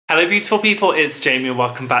Hello beautiful people, it's Jamie and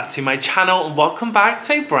welcome back to my channel and welcome back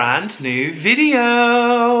to a brand new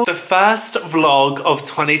video. The first vlog of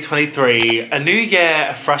 2023, a new year,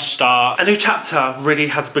 a fresh start, a new chapter really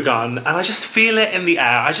has begun and I just feel it in the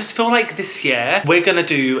air. I just feel like this year we're gonna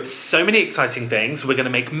do so many exciting things. We're gonna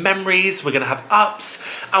make memories, we're gonna have ups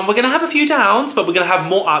and we're gonna have a few downs, but we're gonna have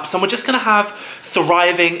more ups and we're just gonna have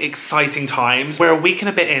thriving, exciting times. We're a week and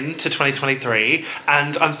a bit into 2023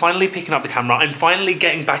 and I'm finally picking up the camera. I'm finally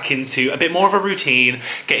getting back into a bit more of a routine,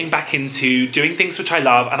 getting back into doing things which I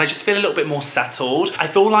love, and I just feel a little bit more settled. I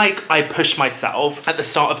feel like I push myself at the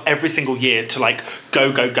start of every single year to like go,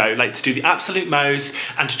 like to do the absolute most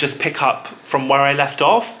and to just pick up from where I left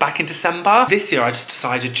off back in December. This year I just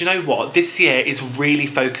decided, you know what, this year is really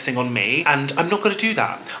focusing on me and I'm not gonna do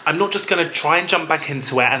that. I'm not just gonna try and jump back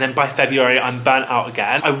into it and then by February I'm burnt out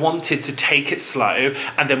again. I wanted to take it slow,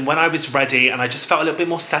 and then when I was ready and I just felt a little bit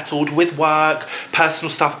more settled with work, personal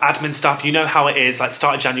stuff, admin stuff, you know how it is, like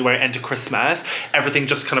start of January, end of Christmas, everything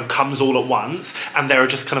just kind of comes all at once and there are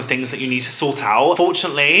just kind of things that you need to sort out.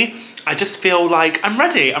 Fortunately, I just feel like I'm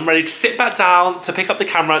ready. I'm ready to sit back down, to pick up the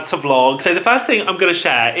camera, to vlog. So the first thing I'm gonna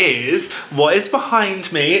share is what is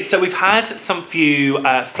behind me. So we've had some few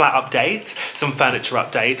flat updates, some furniture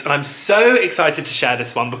updates, and I'm so excited to share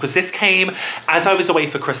this one because this came as I was away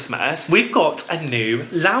for Christmas. We've got a new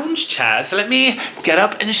lounge chair. So let me get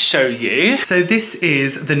up and show you. So this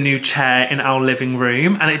is the new chair in our living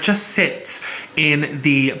room and it just sits in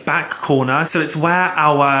the back corner. So it's where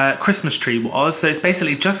our Christmas tree was. So it's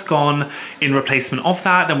basically just gone in replacement of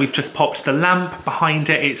that. Then we've just popped the lamp behind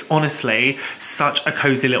it. It's honestly such a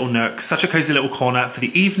cozy little nook, such a cozy little corner for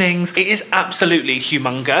the evenings. It is absolutely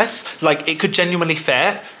humongous. Like it could genuinely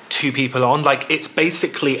fit two people on. Like it's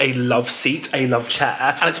basically a love seat, a love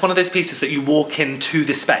chair, and it's one of those pieces that you walk into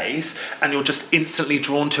the space and you're just instantly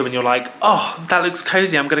drawn to and you're like, oh, that looks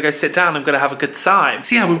cozy, I'm gonna go sit down, I'm gonna have a good time.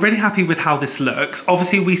 So yeah, we're really happy with how this looks.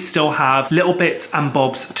 Obviously we still have little bits and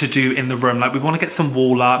bobs to do in the room, like we want to get some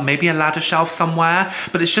wall art, maybe a ladder shelf somewhere,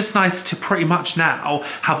 but it's just nice to pretty much now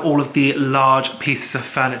have all of the large pieces of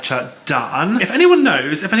furniture done. If anyone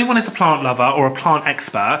knows, if anyone is a plant lover or a plant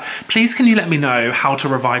expert, please can you let me know how to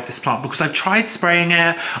revive this plant, because I've tried spraying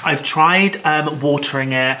it, I've tried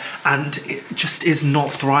watering it, and it just is not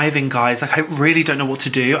thriving, guys. Like I really don't know what to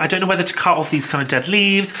do. I don't know whether to cut off these kind of dead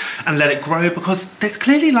leaves and let it grow, because there's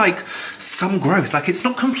clearly like some growth. Like it's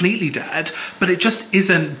not completely dead, but it just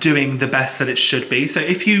isn't doing the best that it should be. So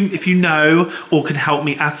if you know or can help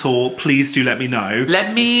me at all, please do let me know.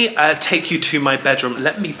 Let me take you to my bedroom.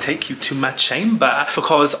 Let me take you to my chamber,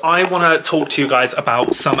 because I want to talk to you guys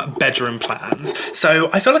about some bedroom plans. So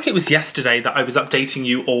I feel like it was yesterday that I was updating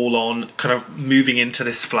you all on kind of moving into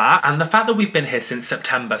this flat, and the fact that we've been here since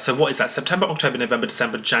September. So what is that? September, October, November,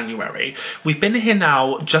 December, January. We've been here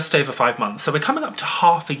now just over 5 months. So we're coming up to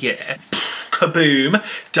half a year. Kaboom,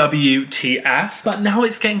 WTF. But now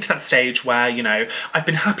it's getting to that stage where, you know, I've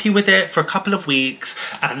been happy with it for a couple of weeks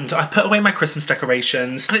and I've put away my Christmas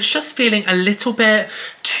decorations and it's just feeling a little bit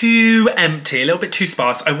too empty, a little bit too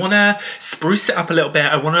sparse. I want to spruce it up a little bit.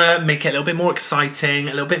 I want to make it a little bit more exciting,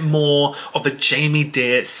 a little bit more of a Jamie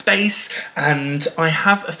Deere space, and I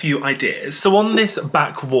have a few ideas. So on this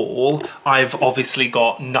back wall, I've obviously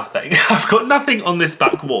got nothing. I've got nothing on this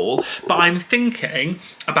back wall, but I'm thinking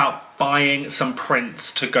about buying some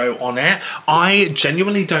prints to go on it. I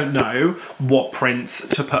genuinely don't know what prints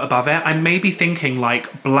to put above it. I may be thinking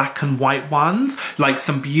like black and white ones, like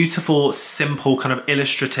some beautiful, simple kind of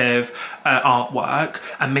illustrative artwork,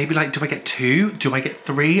 and maybe like, do I get 2? Do I get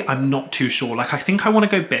 3? I'm not too sure. Like I think I want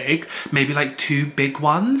to go big, maybe like 2 big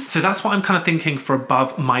ones. So that's what I'm kind of thinking for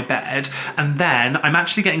above my bed. And then I'm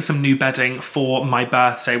actually getting some new bedding for my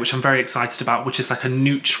birthday, which I'm very excited about, which is like a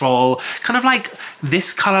neutral, kind of like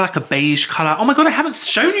this color, like a beige color. Oh my God, I haven't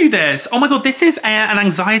shown you this. Oh my God, this is an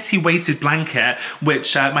anxiety weighted blanket,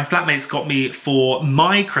 which my flatmates got me for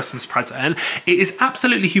my Christmas present. It is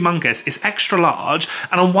absolutely humongous. It's extra large.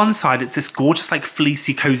 And on one side, it's this gorgeous, like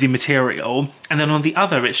fleecy, cozy material. And then on the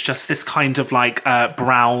other, it's just this kind of like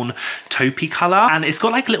brown taupey color. And it's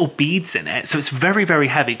got like little beads in it. So it's very, very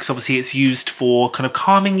heavy because obviously it's used for kind of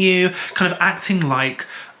calming you, kind of acting like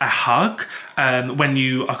a hug. When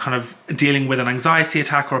you are kind of dealing with an anxiety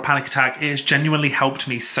attack or a panic attack, it has genuinely helped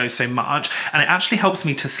me so much, and it actually helps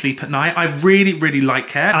me to sleep at night. I really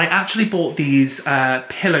like it, and I actually bought these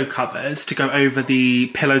pillow covers to go over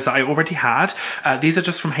the pillows that I already had. These are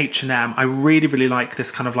just from H&M. I really like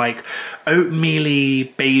this kind of like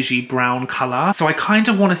oatmeal-y, beigey brown color, so I kind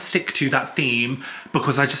of want to stick to that theme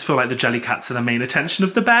because I just feel like the Jellycats are the main attention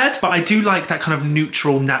of the bed. But I do like that kind of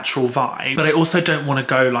neutral, natural vibe, but I also don't want to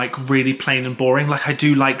go like really plain and and boring. Like, I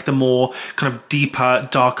do like the more kind of deeper,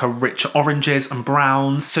 darker, richer oranges and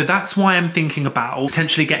browns. So that's why I'm thinking about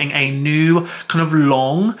potentially getting a new kind of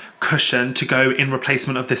long cushion to go in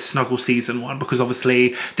replacement of this Snuggle Season one, because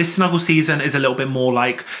obviously this Snuggle Season is a little bit more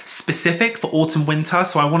like specific for autumn winter,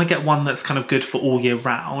 so I want to get one that's kind of good for all year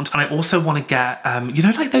round. And I also want to get you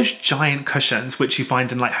know, like those giant cushions which you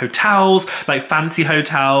find in like hotels, like fancy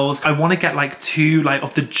hotels. I want to get like 2 like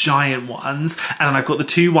of the giant ones, and then I've got the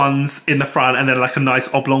 2 ones in the front and then like a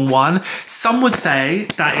nice oblong one. Some would say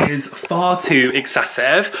that is far too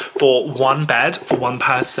excessive for one bed for one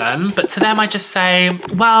person, but to them I just say,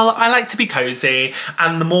 well, I like to be cozy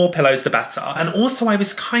and the more pillows the better. And also I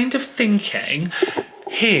was kind of thinking,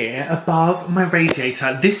 here above my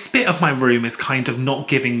radiator, this bit of my room is kind of not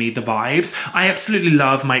giving me the vibes. I absolutely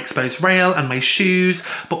love my exposed rail and my shoes,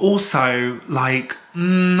 but also like, I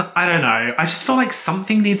don't know. I just feel like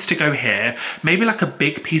something needs to go here. Maybe like a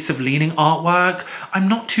big piece of leaning artwork. I'm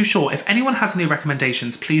not too sure. If anyone has any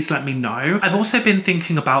recommendations, please let me know. I've also been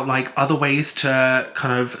thinking about like other ways to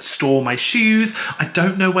kind of store my shoes. I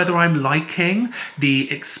don't know whether I'm liking the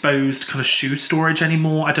exposed kind of shoe storage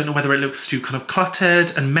anymore. I don't know whether it looks too kind of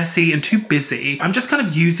cluttered and messy and too busy. I'm just kind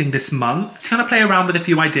of using this month to kind of play around with a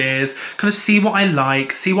few ideas, kind of see what I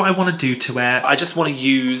like, see what I want to do to it. I just want to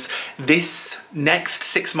use this next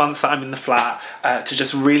 6 months that I'm in the flat to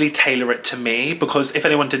just really tailor it to me, because if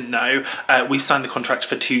anyone didn't know, we've signed the contract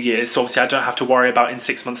for 2 years, so obviously I don't have to worry about in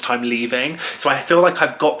 6 months time leaving. So I feel like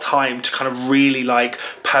I've got time to kind of really like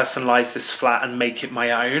personalize this flat and make it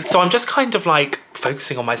my own. So I'm just kind of like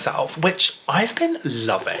focusing on myself, which I've been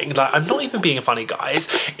loving. Like, I'm not even being funny, guys.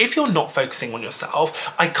 If you're not focusing on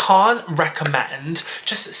yourself, I can't recommend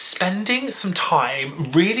just spending some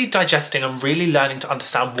time really digesting and really learning to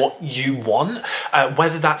understand what you want,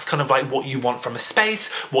 whether that's kind of like what you want from a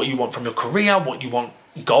space, what you want from your career, what you want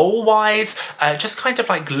goal-wise, just kind of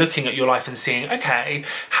like looking at your life and seeing, okay,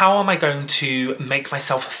 how am I going to make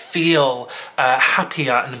myself feel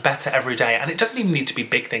happier and better every day? And it doesn't even need to be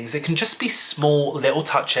big things. It can just be small little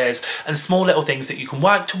touches and small little things that you can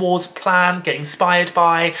work towards, plan, get inspired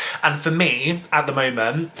by. And for me, at the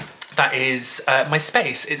moment, that is my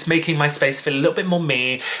space. It's making my space feel a little bit more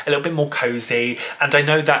me, a little bit more cozy. And I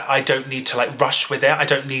know that I don't need to like rush with it. I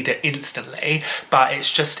don't need it instantly, but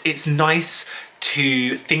it's just, it's nice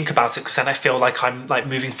to think about it, because then I feel like I'm like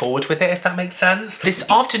moving forward with it, if that makes sense. This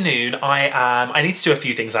afternoon I need to do a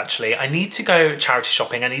few things actually. I need to go charity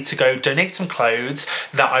shopping. I need to go donate some clothes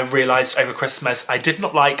that I realised over Christmas I did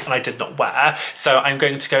not like and I did not wear. So I'm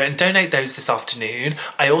going to go and donate those this afternoon.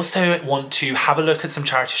 I also want to have a look at some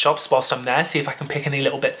charity shops whilst I'm there, see if I can pick any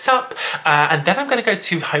little bits up. And then I'm going to go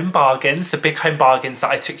to Home Bargains, the big Home Bargains that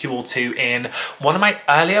I took you all to in one of my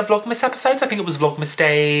earlier Vlogmas episodes. I think it was Vlogmas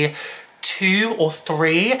Day 2 or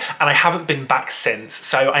 3, and I haven't been back since,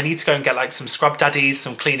 so I need to go and get like some scrub daddies,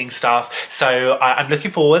 some cleaning stuff. So I'm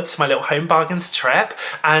looking forward to my little Home Bargains trip,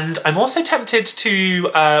 and I'm also tempted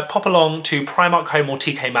to pop along to Primark Home or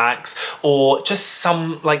TK Maxx, or just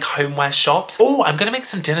some like homeware shops. Oh, I'm gonna make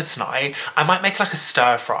some dinner tonight. I might make like a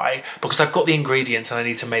stir fry because I've got the ingredients and I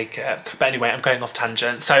need to make it. But anyway, I'm going off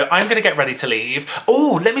tangent, so I'm gonna get ready to leave.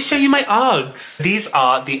 Oh, let me show you my Uggs. These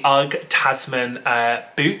are the Ugg Tasman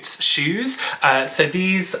boots, shoes. So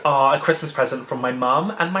these are a Christmas present from my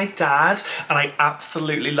mum and my dad, and I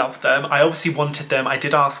absolutely love them. I obviously wanted them, I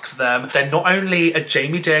did ask for them. They're not only a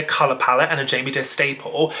Jamie Deere colour palette and a Jamie Deere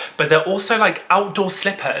staple, but they're also like outdoor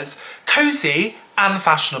slippers, cozy and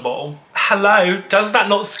fashionable. Hello, does that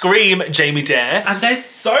not scream Jamie Deere? And they're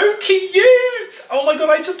so cute! Oh my god,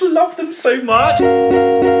 I just love them so much.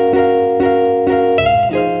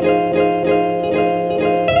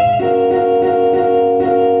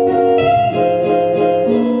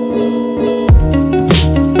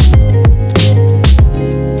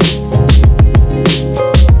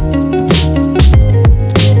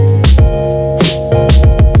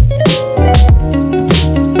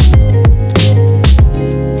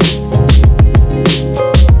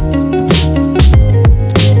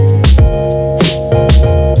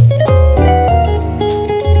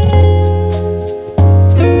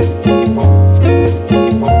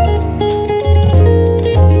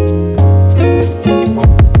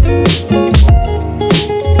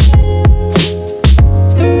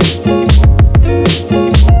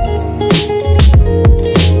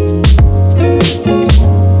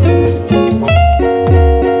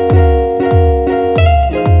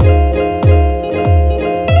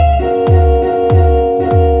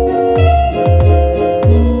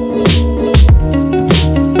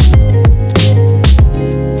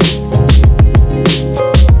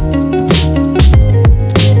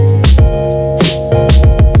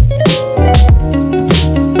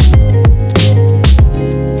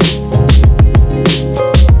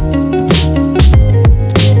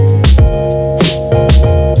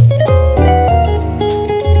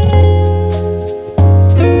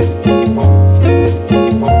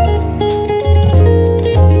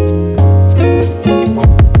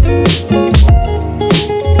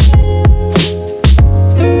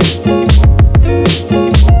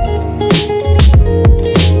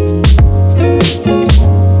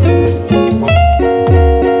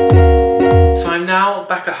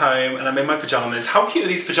 home and I'm in my pyjamas. How cute are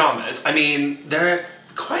these pyjamas? I mean, they're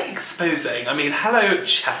quite exposing. I mean, hello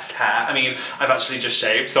chest hair. I mean, I've actually just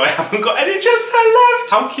shaved, so I haven't got any chest hair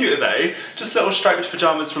left. How cute are they? Just little striped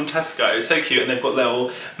pyjamas from Tesco. So cute, and they've got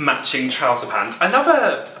little matching trouser pants. I love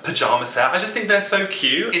a pyjama set. I just think they're so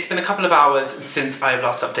cute. It's been a couple of hours since I have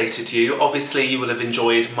last updated you. Obviously, you will have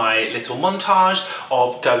enjoyed my little montage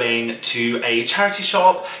of going to a charity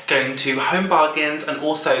shop, going to Home Bargains, and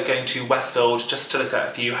also going to Westfield just to look at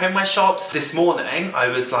a few homeware shops. This morning, I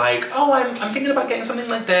was like, oh, I'm thinking about getting something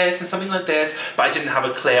like this and something like this, but I didn't have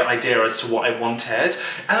a clear idea as to what I wanted.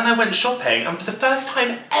 And then I went shopping, and for the first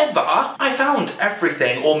time ever, I found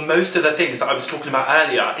everything, or most of the things that I was talking about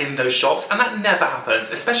earlier in those shops, and that never happens,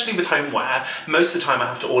 especially with homeware. Most of the time I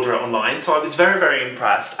have to order it online, so I was very, very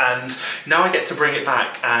impressed, and now I get to bring it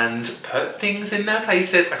back and put things in their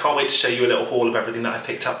places. I can't wait to show you a little haul of everything that I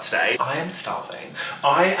picked up today. I am starving.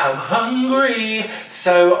 I am hungry,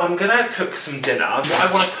 so I'm gonna cook some dinner. What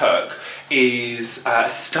I want to cook is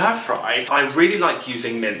stir fry. I really like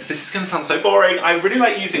using mince. This is gonna sound so boring. I really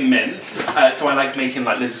like using mince. So I like making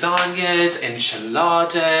like lasagnas,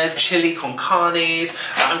 enchiladas, chili con carnes.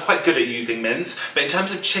 I'm quite good at using mince, but in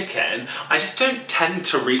terms of chicken, I just don't tend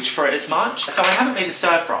to reach for it as much. So I haven't made a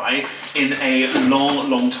stir fry in a long,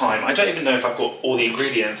 long time. I don't even know if I've got all the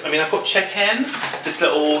ingredients. I mean, I've got chicken, this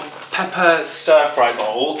little pepper stir fry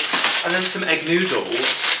bowl, and then some egg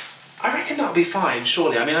noodles. I reckon that'll be fine,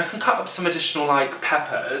 surely. I mean, I can cut up some additional, like,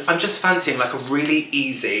 peppers. I'm just fancying, like, a really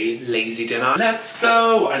easy, lazy dinner. Let's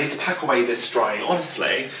go! I need to pack away this drying,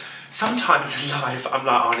 honestly. Sometimes in life, I'm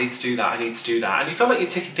like, oh, I need to do that, I need to do that. And you feel like you're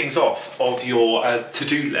ticking things off of your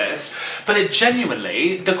to-do list. But it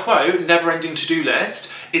genuinely, the quote, never-ending to-do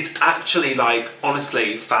list, is actually, like,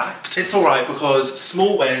 honestly, fact. It's alright because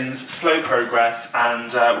small wins, slow progress,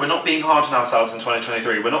 and we're not being hard on ourselves in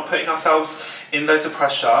 2023. We're not putting ourselves in loads of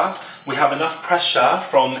pressure. We have enough pressure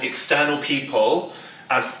from external people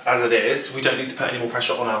as it is. We don't need to put any more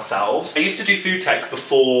pressure on ourselves. I used to do food tech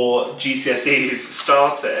before GCSEs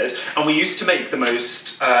started, and we used to make the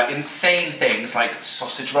most insane things like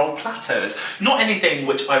sausage roll platters. Not anything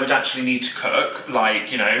which I would actually need to cook,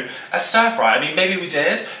 like, you know, a stir fry. I mean, maybe we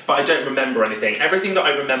did, but I don't remember anything. Everything that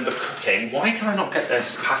I remember cooking, why can I not get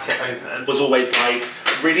this packet open, was always like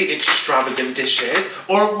really extravagant dishes,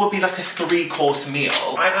 or it would be like a 3-course meal.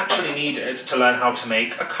 I actually needed to learn how to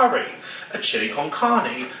make a curry, a chili con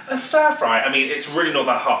carne, a stir fry. I mean, it's really not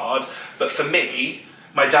that hard, but for me,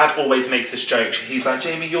 my dad always makes this joke. He's like,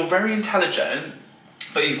 Jamie, you're very intelligent,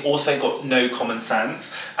 but you've also got no common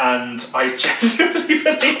sense, and I genuinely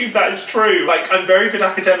believe that is true. Like, I'm very good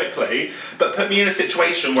academically, but put me in a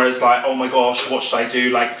situation where it's like, oh my gosh, what should I do?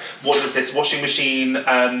 Like, what does this washing machine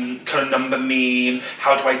kind of number mean?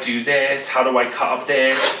 How do I do this? How do I cut up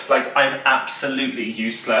this? Like, I'm absolutely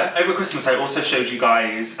useless. Over Christmas, I also showed you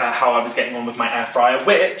guys how I was getting on with my air fryer,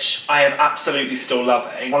 which I am absolutely still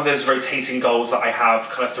loving. One of those rotating goals that I have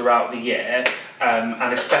kind of throughout the year,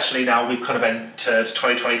 and especially now we've kind of entered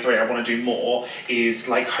 2023, I want to do more, is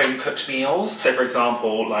like home cooked meals. So for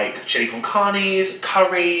example, like chili con carnes,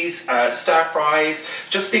 curries, stir fries,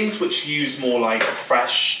 just things which use more like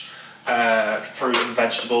fresh fruit and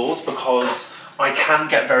vegetables, because I can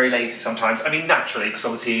get very lazy sometimes. I mean, naturally, because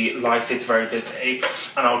obviously life is very busy,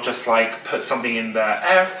 and I'll just like put something in the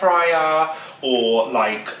air fryer, or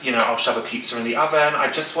like, you know, I'll shove a pizza in the oven. I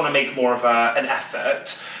just want to make more of an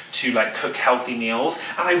effort to like cook healthy meals,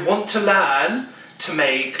 and I want to learn to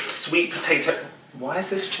make sweet potato. Why is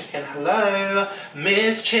this chicken? Hello,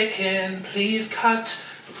 Miss Chicken, please cut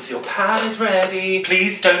because your pan is ready.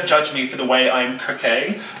 Please don't judge me for the way I'm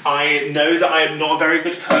cooking. I know that I am not a very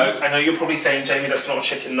good cook. I know you're probably saying, Jamie, that's not a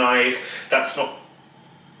chicken knife. That's not.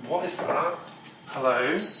 What is that?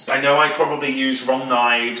 Hello. I know I probably use wrong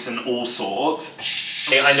knives and all sorts.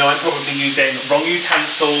 I know I'm probably using wrong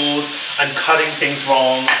utensils and cutting things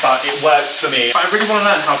wrong, but it works for me. But I really want to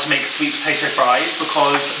learn how to make sweet potato fries,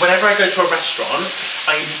 because whenever I go to a restaurant,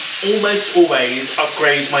 I almost always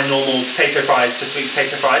upgrade my normal potato fries to sweet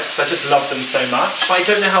potato fries because I just love them so much. But I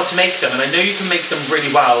don't know how to make them, and I know you can make them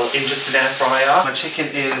really well in just an air fryer. My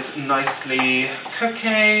chicken is nicely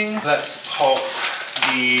cooking. Let's pop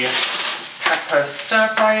the pepper stir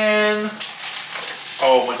fry in.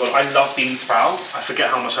 Oh my god, I love bean sprouts. I forget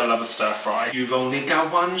how much I love a stir fry. You've only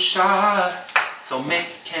got one shot, so make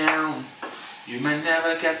it count. You may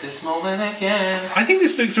never get this moment again. I think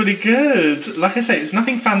this looks really good. Like I say, it's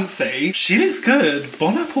nothing fancy. She looks good.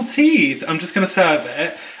 Bon appetit. I'm just gonna serve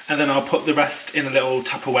it, and then I'll put the rest in a little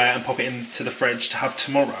Tupperware and pop it into the fridge to have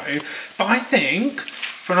tomorrow. But I think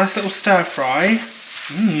for a nice little stir fry,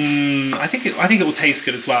 I think it will taste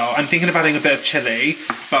good as well. I'm thinking of adding a bit of chilli,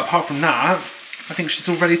 but apart from that, I think she's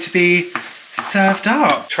all ready to be served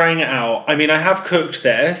up. Trying it out. I mean, I have cooked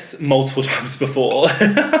this multiple times before.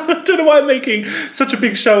 I don't know why I'm making such a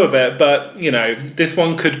big show of it, but you know, this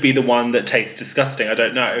one could be the one that tastes disgusting. I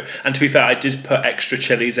don't know. And to be fair, I did put extra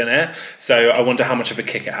chilies in it, so I wonder how much of a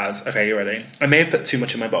kick it has. Okay, you ready? I may have put too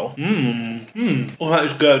much in my bowl. Oh, that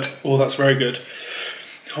is good. Oh, that's very good.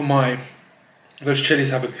 Oh my. Those chilies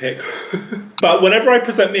have a kick. But whenever I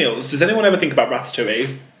present meals, does anyone ever think about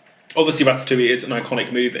ratatouille? Obviously Ratatouille is an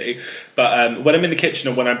iconic movie, but when I'm in the kitchen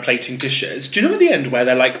or when I'm plating dishes, do you know at the end where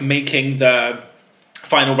they're like making the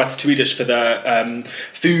final Ratatouille dish for the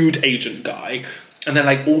food agent guy, and they're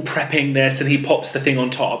like all prepping this and he pops the thing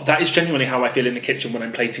on top? That is genuinely how I feel in the kitchen when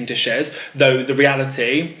I'm plating dishes, though the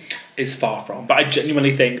reality is far from. But I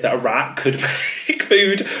genuinely think that a rat could make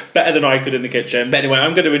food better than I could in the kitchen. But anyway,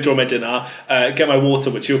 I'm going to enjoy my dinner, get my water,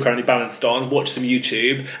 which you're currently balanced on, watch some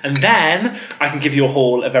YouTube, and then I can give you a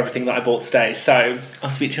haul of everything that I bought today. So I'll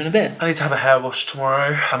speak to you in a bit. I need to have a hair wash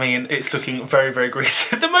tomorrow. I mean, it's looking very, very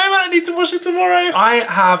greasy at the moment. I need to wash it tomorrow. I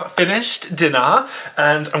have finished dinner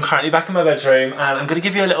and I'm currently back in my bedroom, and I'm going to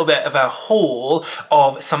give you a little bit of a haul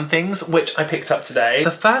of some things which I picked up today. The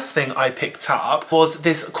first thing I picked up was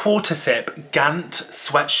this quarter zip Gant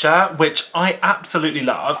sweatshirt, which I absolutely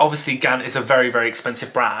love. Obviously Gant is a very, very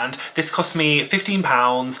expensive brand. This cost me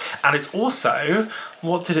 £15, and it's also,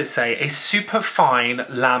 what did it say? A super fine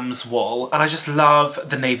lamb's wool, and I just love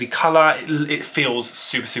the navy colour. It feels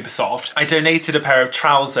super, super soft. I donated a pair of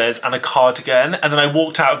trousers and a cardigan, and then I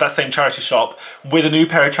walked out of that same charity shop with a new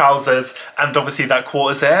pair of trousers and obviously that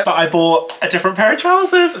quarter zip, but I bought a different pair of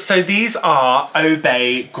trousers. So these are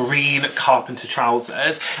Obey green carpenter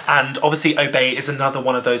trousers, and obviously Obey is another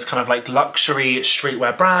one of those kind of like luxury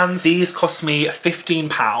streetwear brands. These cost me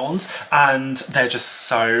 £15 and they're just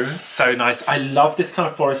so, so nice. I love this kind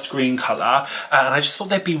of forest green colour, and I just thought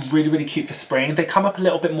they'd be really, really cute for spring. They come up a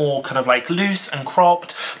little bit more kind of like loose and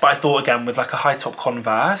cropped, but I thought again with like a high top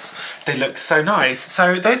Converse, they look so nice.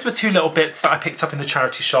 So those were two little bits that I picked up in the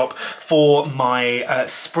charity shop for my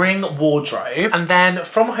spring wardrobe. And then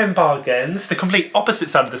from Home Bargains, the complete opposite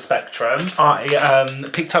side of the spectrum, I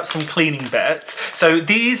picked up some cleaning bits. So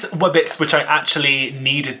these were bits which I actually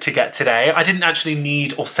needed to get today. I didn't actually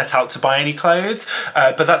need or set out to buy any clothes,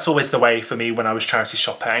 but that's always the way for me when I was charity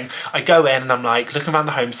shopping. I go in and I'm like looking around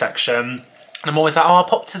the home section, and I'm always like, oh, I'll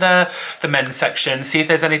pop to the men's section, see if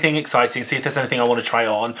there's anything exciting, see if there's anything I want to try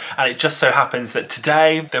on. And it just so happens that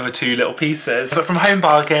today there were two little pieces. But from Home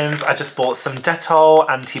Bargains, I just bought some Dettol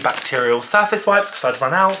antibacterial surface wipes because I'd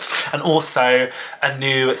run out, and also a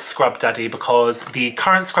new Scrub Daddy because the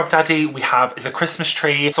current Scrub Daddy we have is a Christmas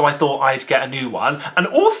tree. So I thought I'd get a new one. And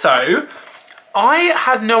also, I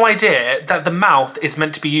had no idea that the mouth is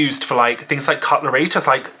meant to be used for like things like cutlery, to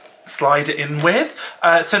like slide it in with.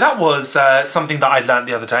 So that was something that I learned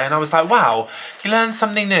the other day, and I was like, wow, you learn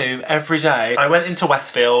something new every day. I went into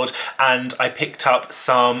Westfield and I picked up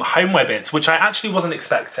some homeware bits, which I actually wasn't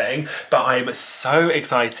expecting, but I'm so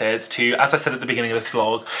excited to, as I said at the beginning of this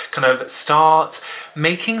vlog, kind of start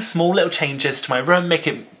making small little changes to my room, make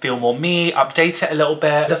it feel more me, update it a little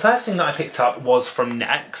bit. The first thing that I picked up was from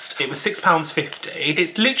Next. It was £6.50.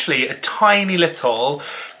 It's literally a tiny little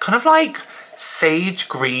kind of like sage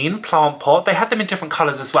green plant pot. They had them in different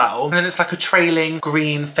colours as well. And then it's like a trailing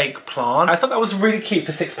green fake plant. I thought that was really cute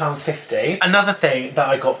for £6.50. Another thing that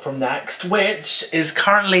I got from Next, which is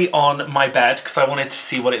currently on my bed because I wanted to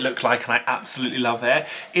see what it looked like and I absolutely love it,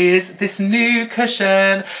 is this new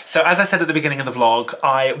cushion. So as I said at the beginning of the vlog,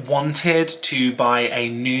 I wanted to buy a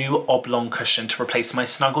new oblong cushion to replace my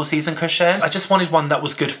Snuggle Season cushion. I just wanted one that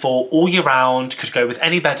was good for all year round, could go with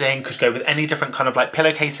any bedding, could go with any different kind of like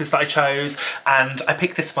pillowcases that I chose. And I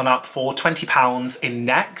picked this one up for £20 in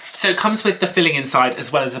Next. So it comes with the filling inside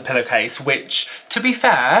as well as a pillowcase, which, to be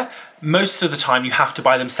fair, most of the time you have to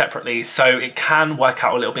buy them separately, so it can work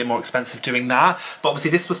out a little bit more expensive doing that. But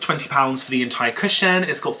obviously this was £20 for the entire cushion.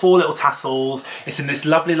 It's got 4 little tassels. It's in this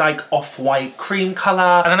lovely like off-white cream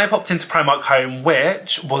colour. And then I popped into Primark Home,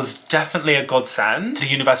 which was definitely a godsend. The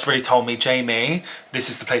universe really told me, Jamie, this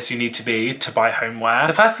is the place you need to be to buy homeware.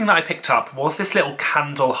 The first thing that I picked up was this little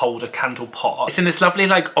candle holder, candle pot. It's in this lovely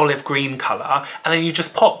like olive green colour, and then you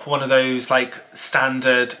just pop one of those like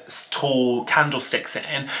standard tall candlesticks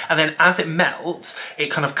in, and then as it melts, it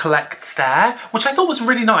kind of collects there, which I thought was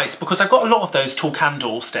really nice because I've got a lot of those tall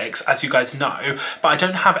candlesticks, as you guys know, but I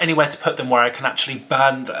don't have anywhere to put them where I can actually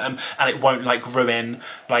burn them and it won't like ruin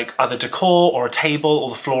like other decor or a table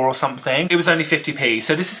or the floor or something. It was only 50p,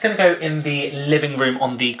 so this is going to go in the living room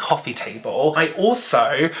on the coffee table. I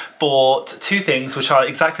also bought two things which are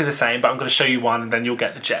exactly the same, but I'm going to show you one and then you'll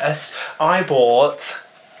get the gist. I bought...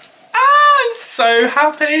 I'm so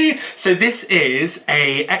happy. So this is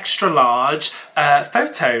a extra large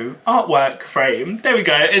photo artwork frame. There we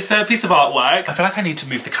go. It's a piece of artwork. I feel like I need to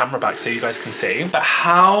move the camera back so you guys can see. But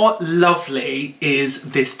how lovely is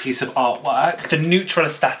this piece of artwork? The neutral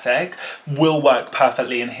aesthetic will work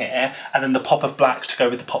perfectly in here, and then the pop of black to go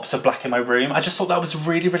with the pops of black in my room. I just thought that was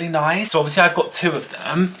really, really nice. So obviously I've got two of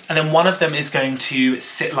them, and then one of them is going to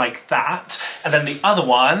sit like that, and then the other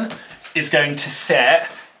one is going to sit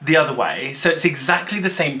the other way. So it's exactly the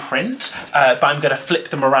same print, but I'm gonna flip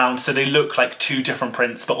them around so they look like two different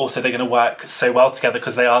prints, but also they're gonna work so well together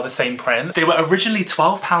because they are the same print. They were originally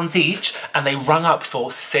 £12 each and they rung up for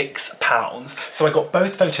 £6. So I got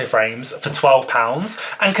both photo frames for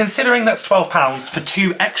 £12, and considering that's £12 for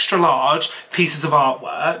two extra large pieces of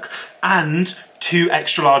artwork and two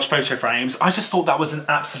extra large photo frames, I just thought that was an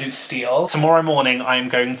absolute steal. Tomorrow morning I'm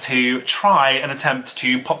going to try and attempt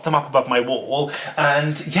to pop them up above my wall,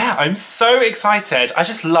 and yeah, I'm so excited. I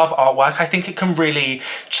just love artwork. I think it can really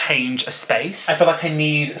change a space. I feel like I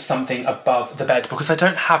need something above the bed because I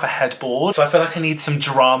don't have a headboard, so I feel like I need some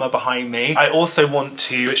drama behind me. I also want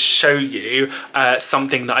to show you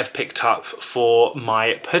something that I've picked up for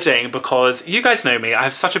my pudding, because you guys know me, I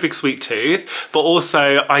have such a big sweet tooth, but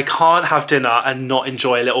also I can't have dinner and not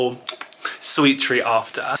enjoy a little sweet treat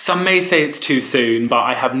after. Some may say it's too soon, but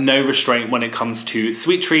I have no restraint when it comes to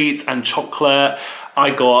sweet treats and chocolate.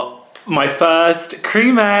 I got my first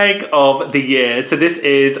cream egg of the year. So this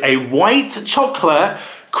is a white chocolate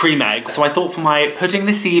cream egg. So I thought for my pudding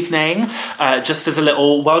this evening, just as a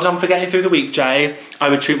little well done for getting through the week, Jay, I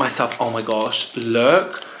would treat myself. Oh my gosh,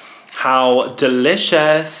 look how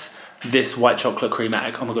delicious this white chocolate cream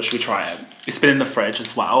egg. Oh my gosh, should we try it? It's been in the fridge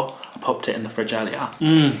as well. I popped it in the fridge earlier.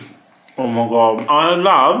 Oh my god. I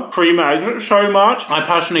love cream eggs so much. I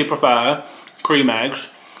personally prefer cream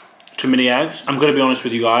eggs to mini eggs. I'm gonna be honest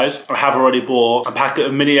with you guys. I have already bought a packet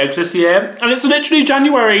of mini eggs this year, and it's literally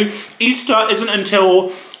January. Easter isn't until,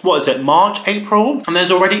 what is it, March, April? And there's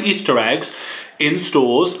already Easter eggs in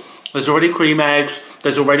stores. There's already cream eggs.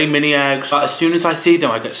 There's already mini eggs. But as soon as I see them,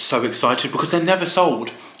 I get so excited because they're never sold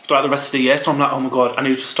throughout the rest of the year. So I'm like, oh my god, I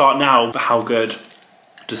need to start now. But how good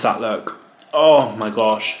does that look? Oh my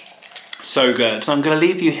gosh, so good. So I'm gonna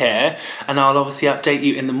leave you here, and I'll obviously update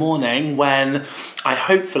you in the morning when I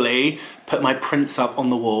hopefully put my prints up on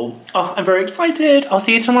the wall. Oh, I'm very excited. I'll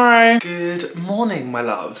see you tomorrow. Good morning, my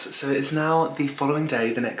loves. So it is now the following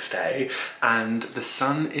day, the next day, and the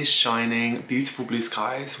sun is shining, beautiful blue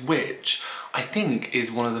skies, which I think is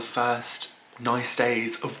one of the first nice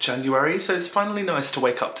days of January, so it's finally nice to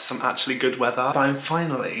wake up to some actually good weather. But I'm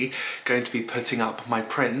finally going to be putting up my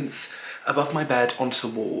prints above my bed onto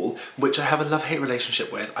the wall, which I have a love-hate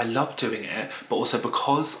relationship with. I love doing it, but also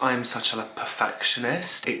because I'm such a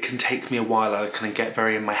perfectionist, it can take me a while. I kind of get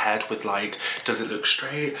very in my head with like, does it look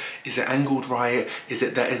straight? Is it angled right? Is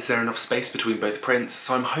there enough space between both prints?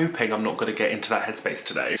 So I'm hoping I'm not going to get into that headspace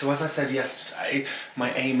today. So as I said yesterday,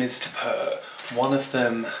 my aim is to put one of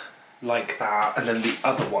them like that, and then the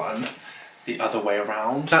other one the other way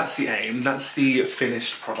around. That's the aim, that's the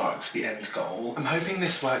finished product, the end goal. I'm hoping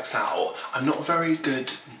this works out. I'm not a very good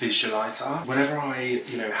visualizer. Whenever I,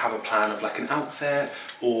 have a plan of like an outfit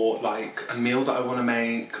or like a meal that I want to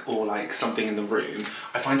make or like something in the room,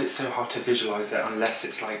 I find it so hard to visualize it unless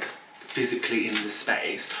it's like physically in the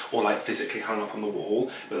space or like physically hung up on the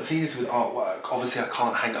wall. But the thing is with artwork, obviously I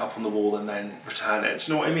can't hang it up on the wall and then return it.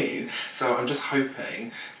 Do you know what I mean? So I'm just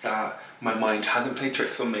hoping that my mind hasn't played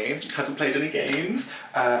tricks on me, hasn't played any games,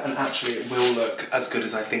 and actually it will look as good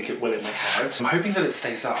as I think it will in my head. I'm hoping that it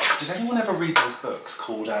stays up. Did anyone ever read those books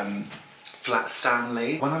called Flat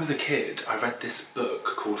Stanley? When I was a kid, I read this book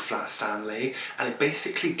called Flat Stanley, and it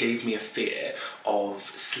basically gave me a fear of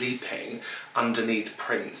sleeping underneath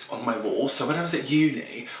prints on my wall. So when I was at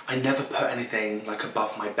uni, I never put anything like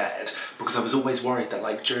above my bed because I was always worried that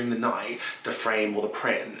like during the night, the frame or the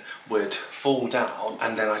print would fall down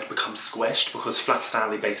and then I'd become squished, because Flat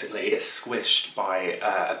Stanley basically gets squished by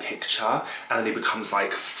a picture and then he becomes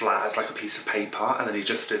like flat as like a piece of paper, and then he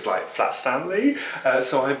just is like Flat Stanley.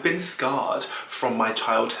 So I've been scarred from my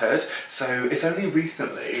childhood. So it's only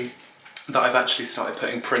recently that I've actually started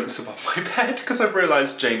putting prints above my bed because I've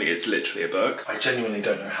realised, Jamie, it's literally a book. I genuinely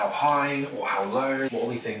don't know how high or how low. What are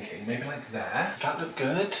we thinking? Maybe like there? Does that look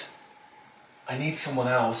good? I need someone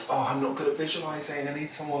else. Oh, I'm not good at visualising. I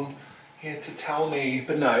need someone here to tell me.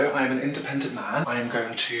 But no, I am an independent man. I am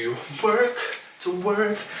going to work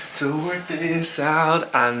work this out,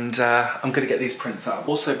 and I'm gonna get these prints up.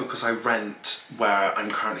 Also, because I rent where I'm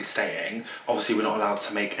currently staying, obviously we're not allowed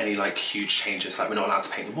to make any like huge changes. Like we're not allowed to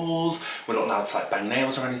paint the walls, we're not allowed to like bang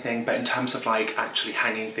nails or anything, but in terms of like actually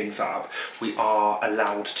hanging things up, we are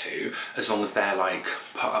allowed to, as long as they're like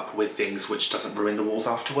put up with things which doesn't ruin the walls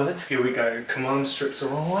afterwards. Here we go, command strips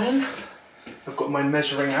are on. I've got my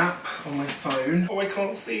measuring app on my phone. Oh, I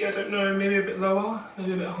can't see, I don't know, maybe a bit lower,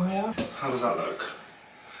 maybe a bit higher. How does that look?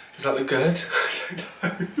 Does that look good? I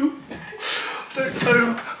don't know. I don't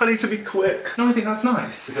know. I need to be quick. No, I think that's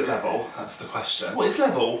nice. Is it level? That's the question. What is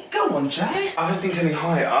level? Go on, Jay. I don't think any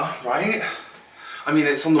higher, right? I mean,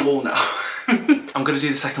 it's on the wall now. I'm gonna do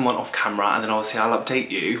the second one off camera, and then obviously I'll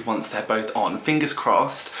update you once they're both on. Fingers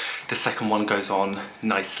crossed the second one goes on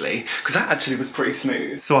nicely, because that actually was pretty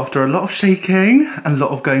smooth. So after a lot of shaking and a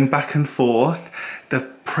lot of going back and forth, the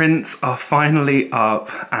prints are finally up,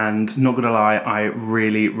 and not gonna lie, I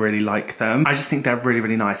really, really like them. I just think they're really,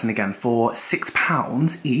 really nice. And again, for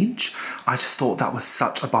 £6 each, I just thought that was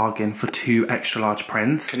such a bargain for 2 extra large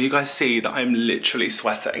prints. Can you guys see that I'm literally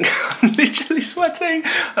sweating? I'm literally sweating,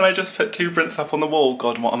 and I just put 2 prints up on the wall.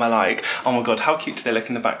 God, what am I like? Oh my God, how cute do they look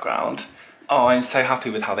in the background? Oh, I'm so happy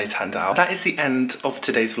with how they turned out. That is the end of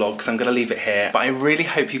today's vlog, so I'm gonna leave it here. But I really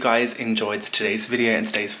hope you guys enjoyed today's video and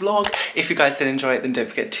today's vlog. If you guys did enjoy it, then don't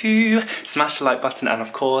forget to smash the like button and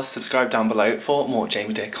of course, subscribe down below for more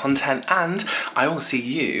Jamie Dear content. And I will see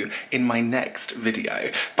you in my next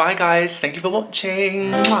video. Bye guys, thank you for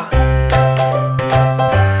watching. Mwah.